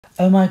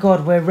Oh my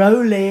god, we're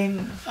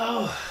rolling.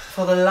 Oh.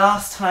 For the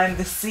last time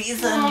this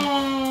season.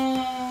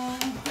 Oh,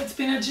 it's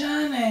been a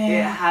journey.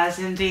 It has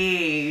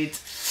indeed.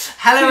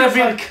 Hello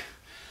everyone. Like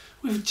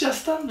we've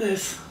just done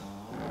this.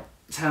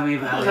 Tell me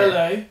about it.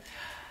 Hello.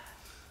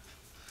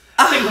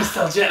 I think we're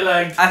still jet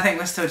lagged. I think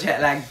we're still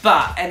jet lagged,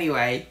 but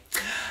anyway.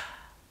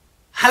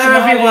 Hello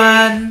Finale.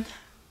 everyone.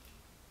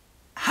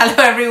 Hello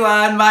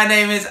everyone, my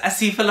name is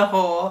Asifa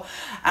Lahore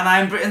and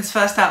I'm Britain's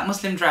first out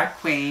Muslim drag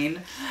queen,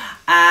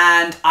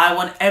 and I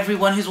want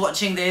everyone who's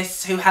watching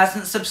this who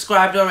hasn't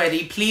subscribed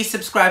already, please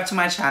subscribe to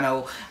my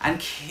channel and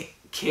hit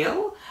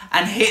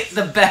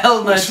the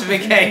bell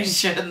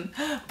notification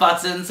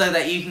button so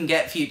that you can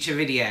get future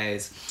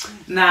videos.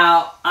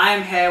 Now,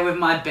 I'm here with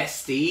my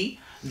bestie,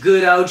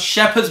 good old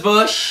Shepherd's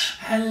Bush.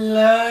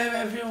 Hello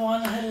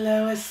everyone,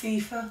 hello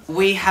Asifa.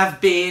 We have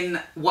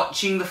been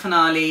watching the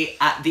finale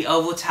at the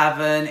Oval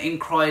Tavern in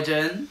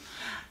Croydon.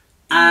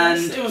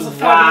 And yes, it was a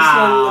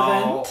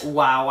fabulous little event.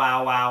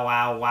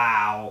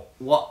 Wow.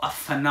 What a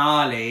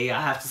finale,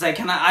 I have to say.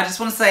 I just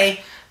want to say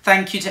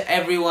thank you to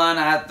everyone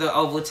at the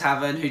Oval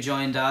Tavern who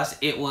joined us.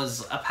 It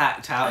was a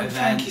packed out event.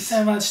 Thank you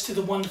so much to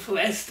the wonderful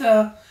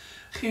Esther,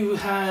 who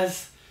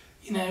has,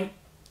 you know,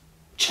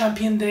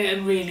 championed it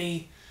and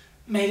really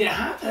made it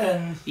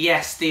happen.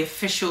 Yes, the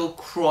official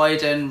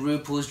Croydon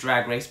RuPaul's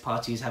Drag Race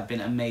parties have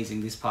been amazing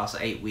this past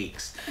 8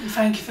 weeks. And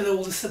thank you for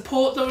all the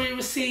support that we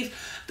received,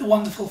 the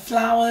wonderful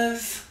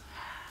flowers.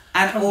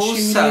 And from also...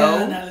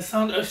 Julia and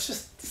Alessandro. It's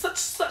just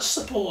such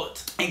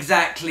support.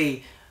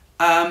 Exactly.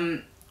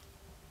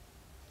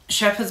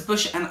 Shepherd's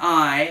Bush and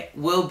I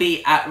will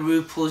be at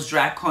RuPaul's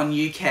DragCon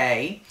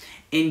UK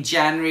in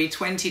January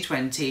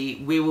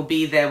 2020. We will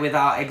be there with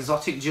our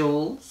exotic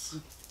jewels.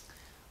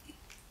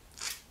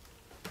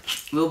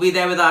 We'll be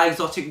there with our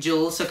exotic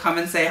jewels, so come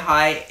and say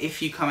hi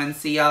if you come and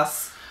see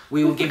us.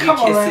 We will give you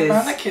kisses.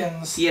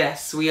 Mannequins.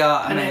 Yes, we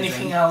are amazing. And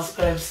anything else,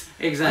 babes.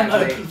 Exactly.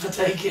 I'm open for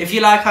taking. If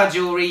you like our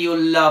jewellery, you'll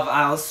love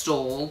our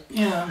stall.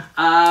 Yeah.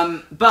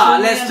 But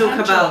jewelry let's talk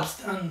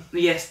about...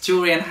 Yes,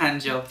 jewellery and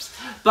hand jobs.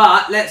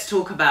 But let's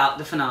talk about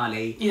the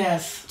finale.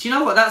 Yes. Do you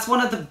know what? That's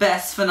one of the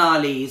best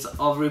finales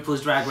of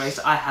RuPaul's Drag Race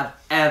I have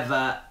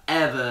ever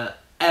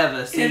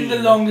seen. In the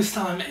longest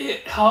time.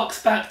 It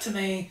harks back to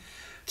me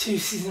to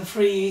season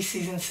 3,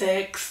 season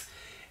 6.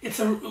 It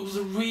was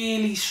a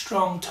really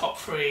strong top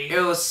 3.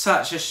 It was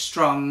such a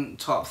strong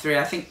top 3.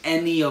 I think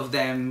any of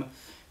them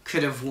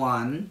could have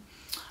won.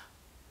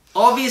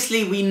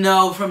 Obviously, we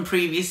know from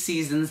previous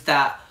seasons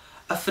that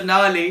a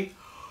finale...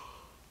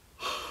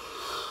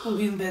 We'll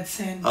be in bed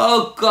soon.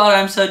 Oh God,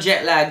 I'm so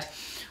jet lagged.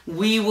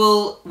 We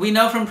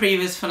know from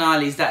previous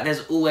finales that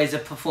there's always a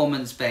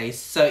performance base.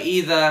 So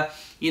either,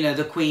 you know,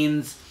 the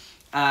queens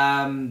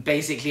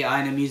basically are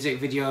in a music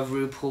video of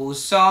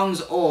RuPaul's songs,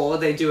 or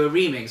they do a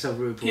remix of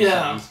RuPaul's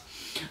songs.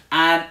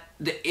 And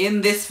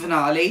in this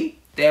finale,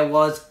 there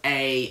was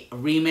a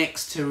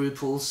remix to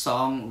RuPaul's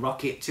song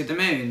Rocket to the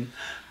Moon,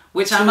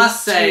 which I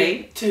must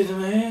say, to the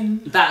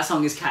moon. That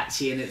song is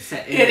catchy and it's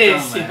set in It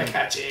is super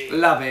catchy.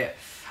 Love it.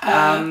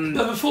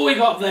 But before we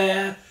got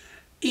there,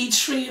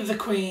 each three of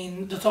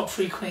the top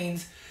 3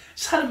 queens,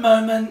 just had a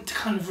moment to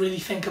kind of really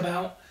think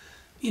about,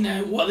 you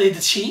know, what they'd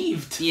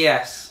achieved.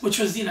 Yes. Which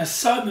was, you know,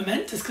 so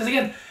momentous. Because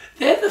again,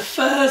 they're the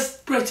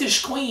first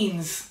British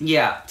queens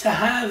to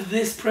have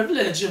this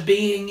privilege of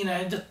being, you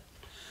know, the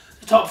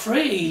top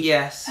 3.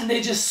 Yes. And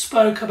they just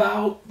spoke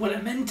about what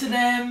it meant to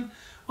them,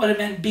 what it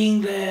meant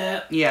being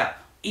there,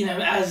 you know,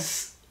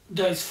 as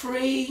those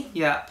 3.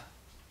 Yeah.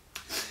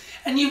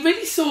 And you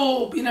really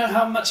saw, you know,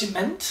 how much it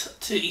meant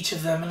to each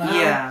of them. And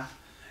how,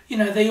 you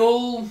know, they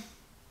all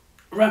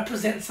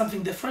represent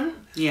something different.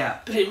 Yeah.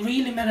 But it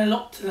really meant a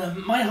lot to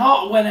them. My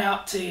heart went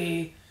out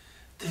to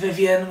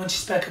Vivienne when she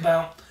spoke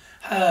about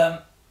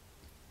her,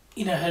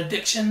 you know, her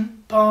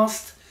addiction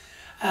past.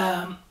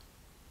 To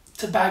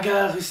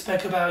Bagger, who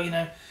spoke about, you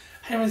know,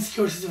 her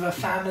insecurities of her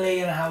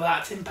family and how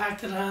that's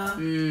impacted her.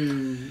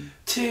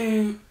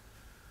 To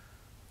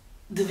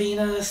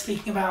Davina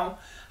speaking about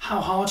how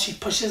hard she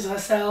pushes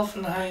herself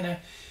and how, you know,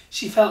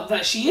 she felt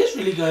that she is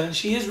really good and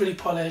she is really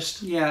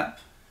polished. Yeah.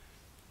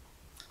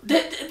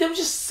 There was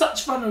just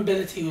such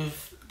vulnerability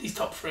with these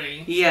top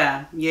 3.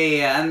 Yeah,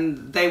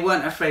 and they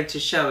weren't afraid to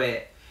show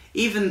it.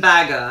 Even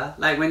Bagger,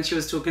 like when she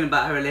was talking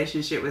about her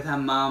relationship with her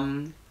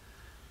mum,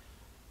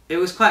 it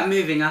was quite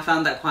moving. I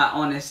found that quite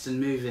honest and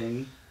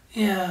moving.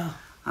 Yeah.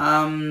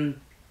 I'll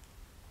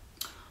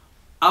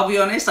be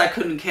honest, I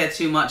couldn't care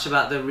too much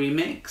about the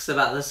remix,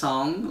 about the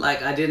song.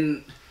 Like, I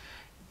didn't...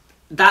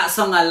 That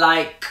song, I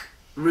like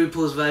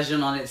RuPaul's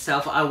version on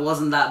itself. I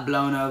wasn't that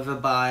blown over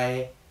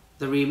by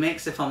the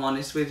remix, if I'm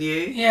honest with you.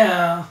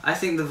 Yeah. I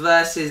think the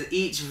verses,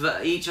 each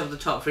of the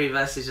top 3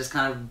 verses just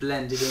kind of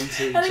blended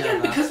into each other. And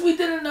again, because we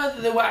didn't know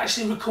that they were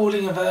actually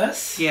recording a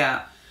verse.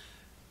 Yeah.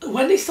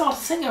 When they started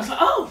singing, I was like,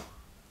 oh,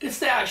 it's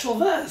the actual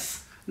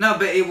verse. No,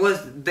 but it was,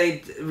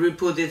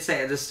 RuPaul did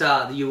say at the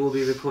start that you will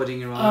be recording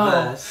your own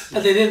verse.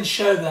 But they didn't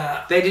show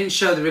that. They didn't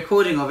show the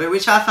recording of it,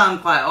 which I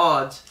found quite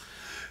odd.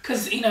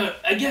 Because, you know,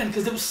 again,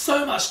 because there was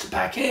so much to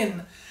pack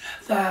in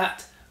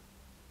that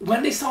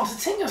when they started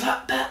singing, I was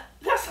like,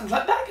 that sounds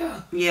like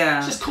Bagger.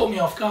 Yeah. It just caught me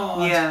off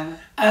guard.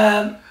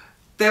 Yeah.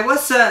 There were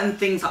certain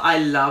things that I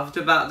loved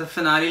about the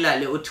finale, like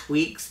little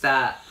tweaks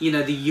that, you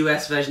know, the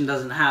US version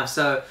doesn't have.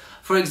 So,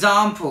 for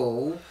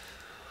example,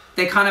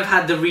 they kind of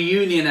had the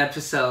reunion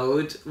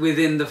episode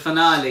within the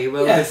finale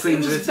where all the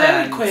queens returned.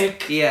 Very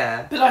quick.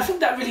 Yeah. But I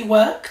think that really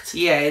worked.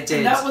 Yeah, it did.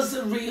 And that was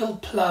the real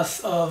plus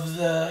of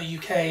the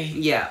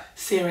UK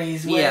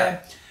series,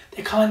 where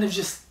they kind of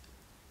just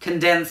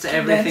condensed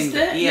everything.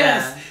 It.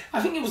 Yes.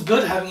 I think it was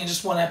good having it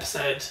just one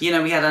episode. You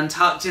know, we had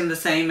Untucked in the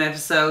same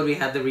episode, we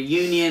had the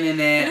reunion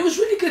in it. And it was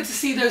really good to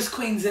see those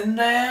queens in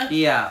there.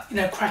 Yeah. You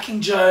know,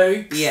 cracking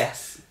jokes.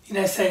 Yes. You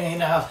know, saying, you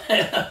know,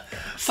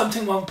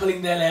 something one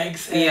pulling their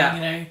legs, saying,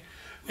 you know,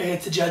 we're here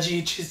to judge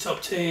you, choose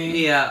top 2.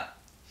 Yeah.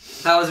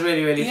 That was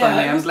really, really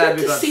funny. I'm glad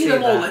we got to see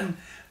them all. And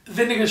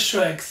Vinegar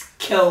Strokes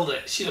killed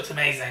it. She looked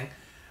amazing.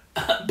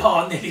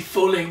 Bar nearly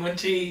falling when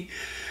she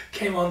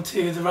came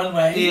onto the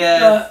runway. Yeah.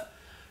 But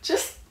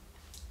just,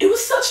 it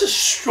was such a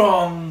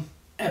strong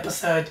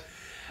episode.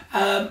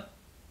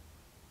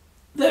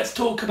 Let's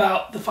talk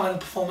about the final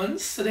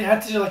performance. So they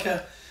had to do like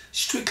a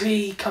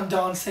Strictly Come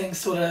Dancing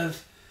sort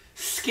of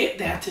skit.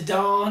 They had to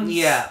dance.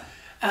 Yeah.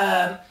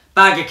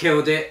 Bagger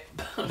killed it.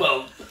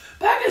 Well,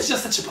 Bagger's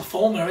just such a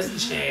performer, isn't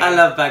she? I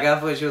love Bagger. I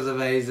thought she was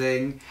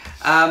amazing.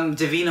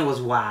 Davina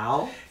was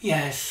wow.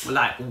 Yes.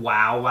 Like,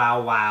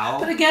 wow.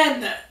 But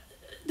again,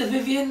 the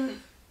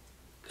Vivian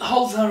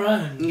holds her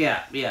own.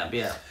 Yeah.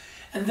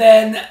 And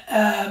then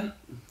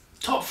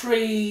top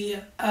 3,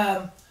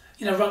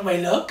 you know,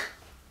 runway look.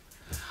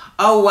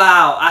 Oh,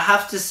 wow. I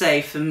have to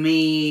say, for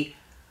me,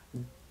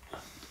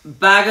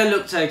 Bagger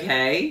looked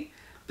okay,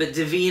 but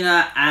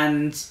Davina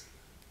and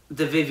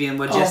the Vivian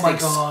were just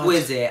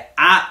exquisite.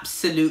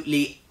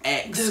 Absolutely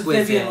exquisite. The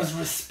Vivian was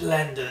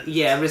resplendent.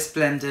 Yeah,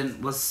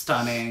 resplendent was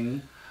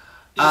stunning.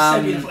 Just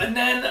so beautiful. And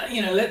then,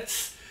 you know,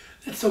 let's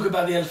talk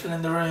about the elephant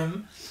in the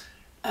room.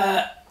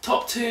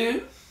 Top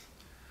 2.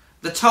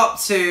 The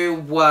top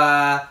 2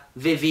 were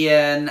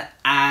Vivian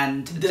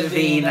and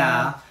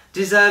Davina.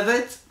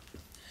 Deserved?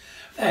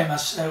 Very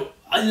much so.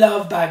 I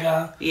love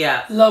Bagger.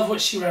 Yeah. Love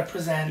what she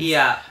represents.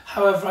 Yeah.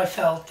 However, I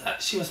felt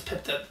that she was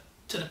pipped up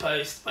to the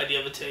post by the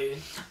other 2.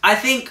 I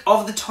think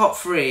of the top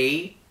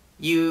 3,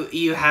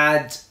 you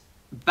had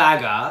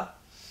Bagger,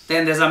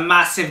 then there's a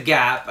massive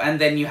gap,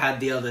 and then you had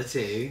the other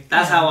 2.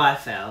 That's how I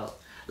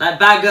felt. Like,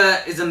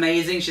 Bagger is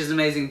amazing, she's an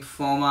amazing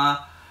performer,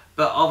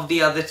 but of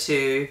the other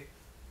 2,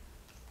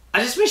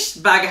 I just wish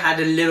Bagger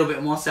had a little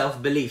bit more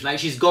self-belief. Like,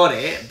 she's got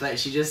it, but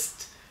she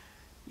just,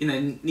 you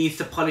know, needs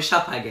to polish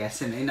up, I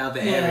guess, in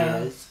other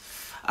areas.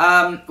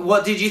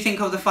 What did you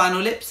think of the final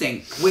lip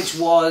sync, which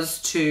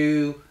was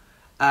to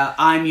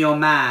I'm Your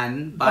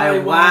Man by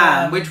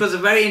Wham, which was a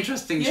very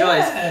interesting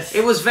choice.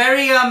 It was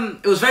very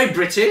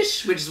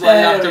British, which is what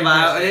I loved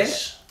about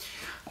it.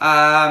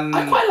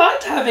 I quite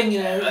liked having,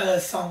 you know, a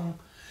song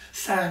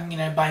sang, you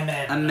know, by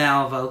men. A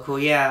male vocal,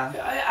 yeah.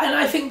 And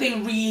I think they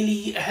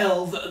really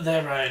held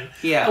their own.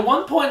 Yeah. At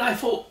one point I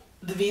thought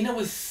Davina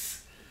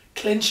was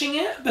clinching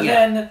it, but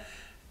then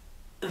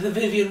the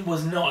Vivian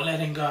was not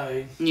letting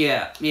go.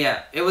 Yeah.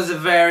 It was a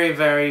very,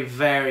 very,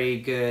 very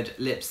good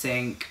lip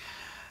sync.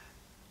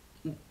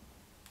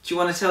 Do you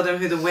want to tell them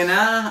who the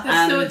winner?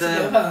 Let's do it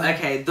together.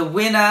 Okay, the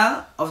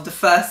winner of the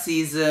first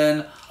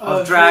season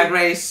of Drag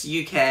Race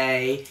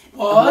UK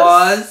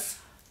was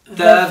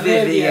the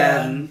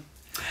Vivian.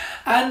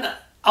 And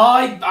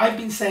I've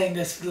been saying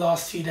this for the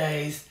last few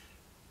days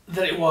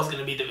that it was going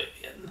to be the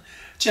Vivian.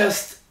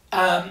 Just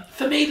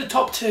for me, the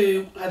top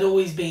 2 had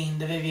always been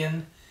the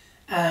Vivian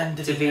and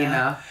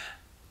Davina.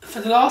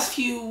 For the last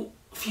few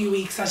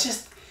weeks, I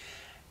just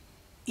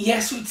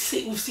we've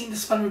seen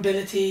this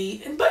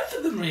vulnerability in both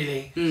of them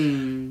really.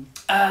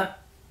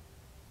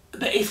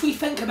 But if we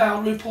think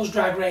about RuPaul's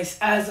Drag Race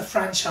as a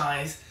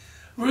franchise,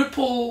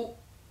 RuPaul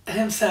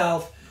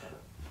himself,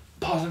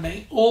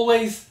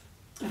 always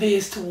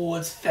veers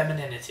towards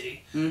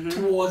femininity,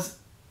 towards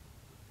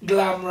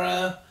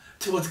glamour,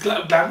 towards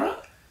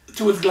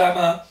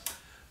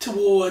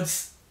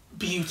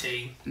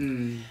beauty.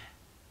 And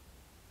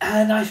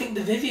I think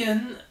the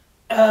Vivian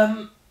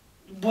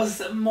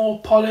was a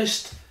more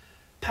polished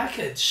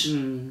package.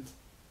 You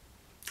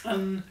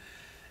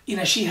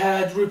know, she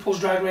had RuPaul's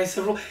Drag Race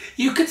several.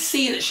 You could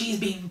see that she's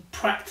been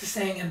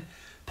practicing and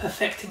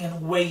perfecting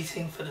and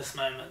waiting for this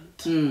moment.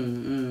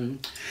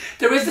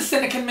 There is the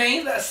cynic in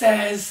me that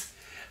says,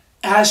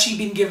 has she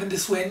been given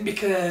this win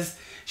because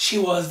she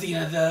was, you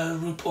know, the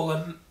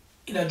RuPaul,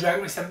 you know, Drag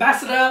Race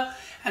ambassador,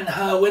 and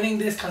her winning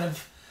this kind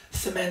of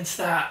cements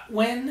that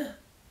win?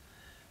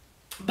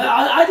 But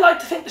I'd like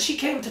to think that she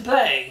came to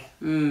play.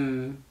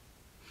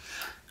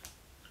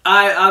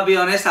 I'll be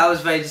honest, I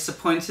was very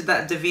disappointed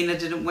that Davina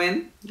didn't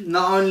win.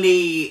 Not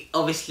only,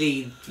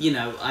 obviously, you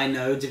know, I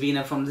know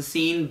Davina from the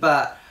scene,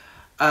 but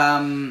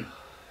I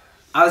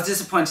was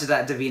disappointed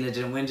that Davina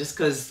didn't win just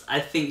because I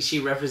think she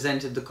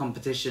represented the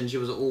competition. She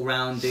was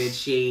all-rounded.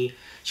 She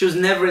was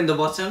never in the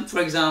bottom, for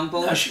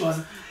example. No, she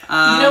wasn't. You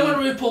know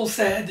when RuPaul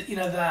said, you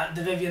know, that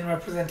the Vivian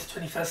represented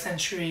 21st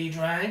century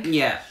drag?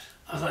 Yeah.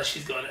 I was like,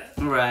 she's got it.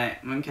 Right.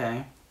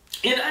 Okay.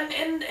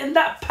 In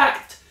that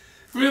packed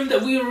room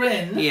that we were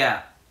in.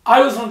 Yeah.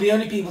 I was one of the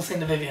only people seeing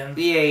the Vivian.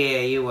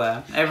 Yeah, you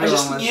were. Everyone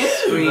was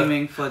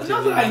screaming for Davina.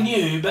 Not that I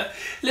knew, but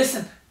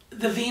listen,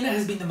 Davina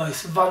has been the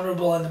most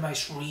vulnerable and the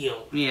most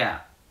real. Yeah.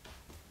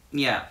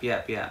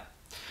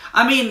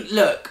 I mean,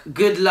 look,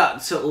 good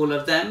luck to all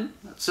of them.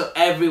 So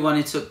everyone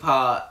who took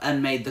part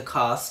and made the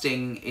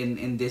casting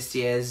in this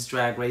year's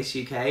Drag Race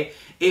UK.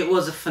 It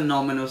was a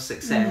phenomenal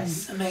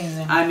success.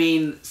 Amazing. I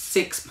mean,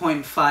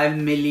 6.5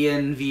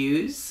 million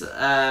views,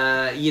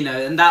 you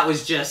know, and that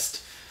was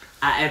just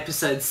at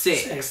episode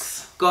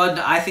 6. God,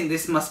 I think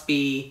this must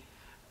be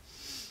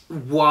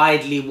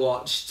widely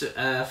watched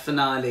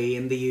finale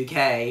in the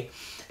UK.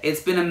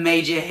 It's been a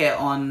major hit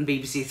on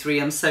BBC Three.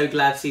 I'm so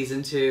glad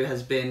season 2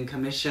 has been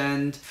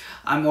commissioned.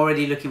 I'm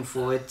already looking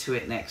forward to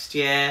it next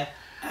year.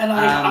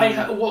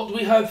 And what do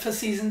we hope for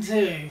season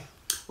 2?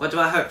 What do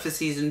I hope for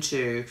season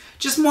 2?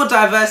 Just more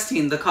diversity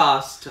in the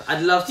cast.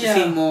 I'd love to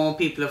see more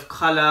people of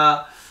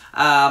colour.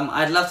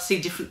 I'd love to see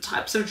different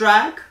types of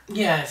drag.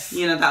 Yes.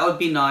 You know, that would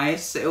be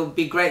nice. It would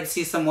be great to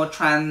see some more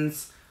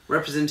trans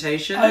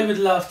representation. I would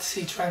love to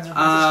see trans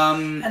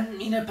representation.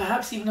 And, you know,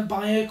 perhaps even a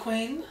bio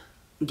queen.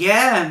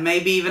 Yeah,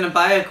 maybe even a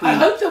bio queen. I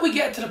hope that we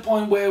get to the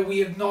point where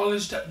we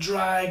acknowledge that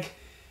drag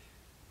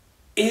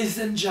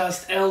isn't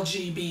just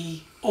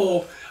LGB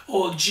or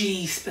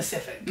G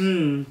specific.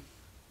 Because,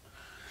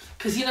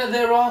 you know,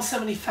 there are so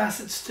many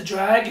facets to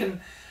drag,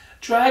 and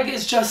drag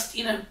is just,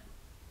 you know,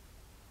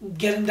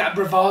 getting that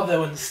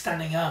bravado and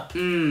standing up.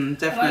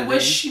 Definitely. And I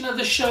wish, you know,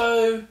 the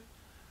show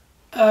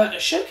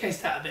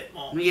showcased that a bit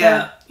more. Yeah.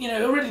 But, you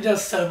know, it already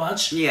does so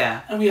much.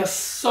 Yeah. And we are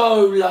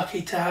so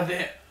lucky to have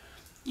it,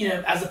 you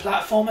know, as a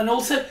platform, and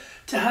also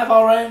to have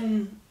our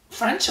own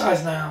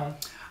franchise now.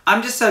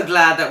 I'm just so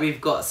glad that we've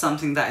got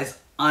something that is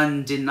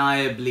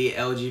undeniably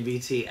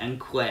LGBT and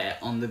queer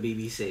on the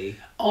BBC.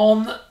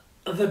 On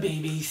the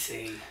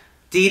BBC.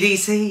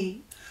 DDC.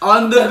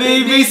 On the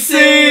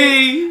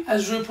BBC.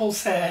 As RuPaul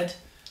said,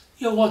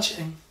 you're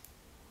watching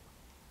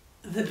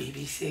the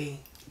BBC.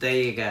 There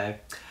you go.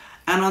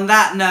 And on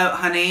that note,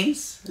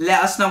 honeys,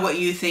 let us know what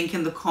you think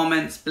in the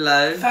comments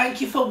below.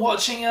 Thank you for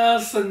watching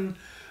us and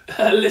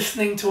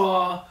listening to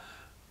our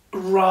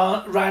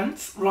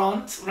rants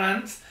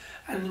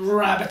and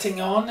rabbiting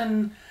on,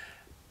 and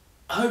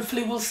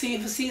hopefully we'll see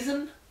you for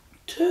season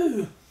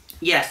 2.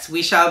 Yes,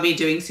 we shall be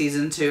doing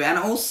season 2, and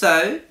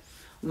also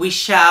we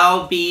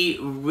shall be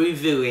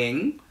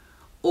reviewing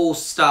All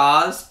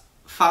Stars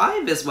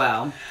 5 as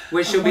well,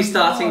 which will be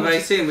starting very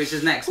soon, which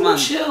is next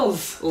month.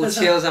 Chills. All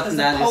chills up and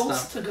down your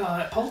stuff.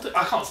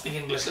 I can't speak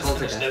English. Let's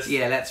finish this.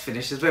 Yeah, let's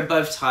finish this. We're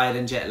both tired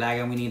and jet lag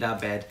and we need our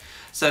bed.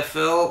 So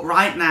Phil,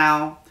 right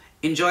now,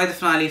 enjoy the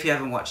finale if you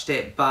haven't watched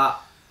it, but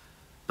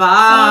bye!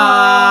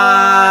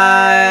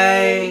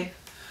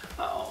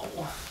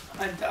 Oh,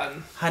 I'm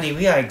done. Honey,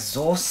 we are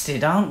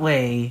exhausted, aren't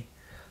we?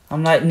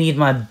 I'm like, need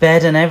my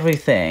bed and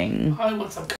everything. I want some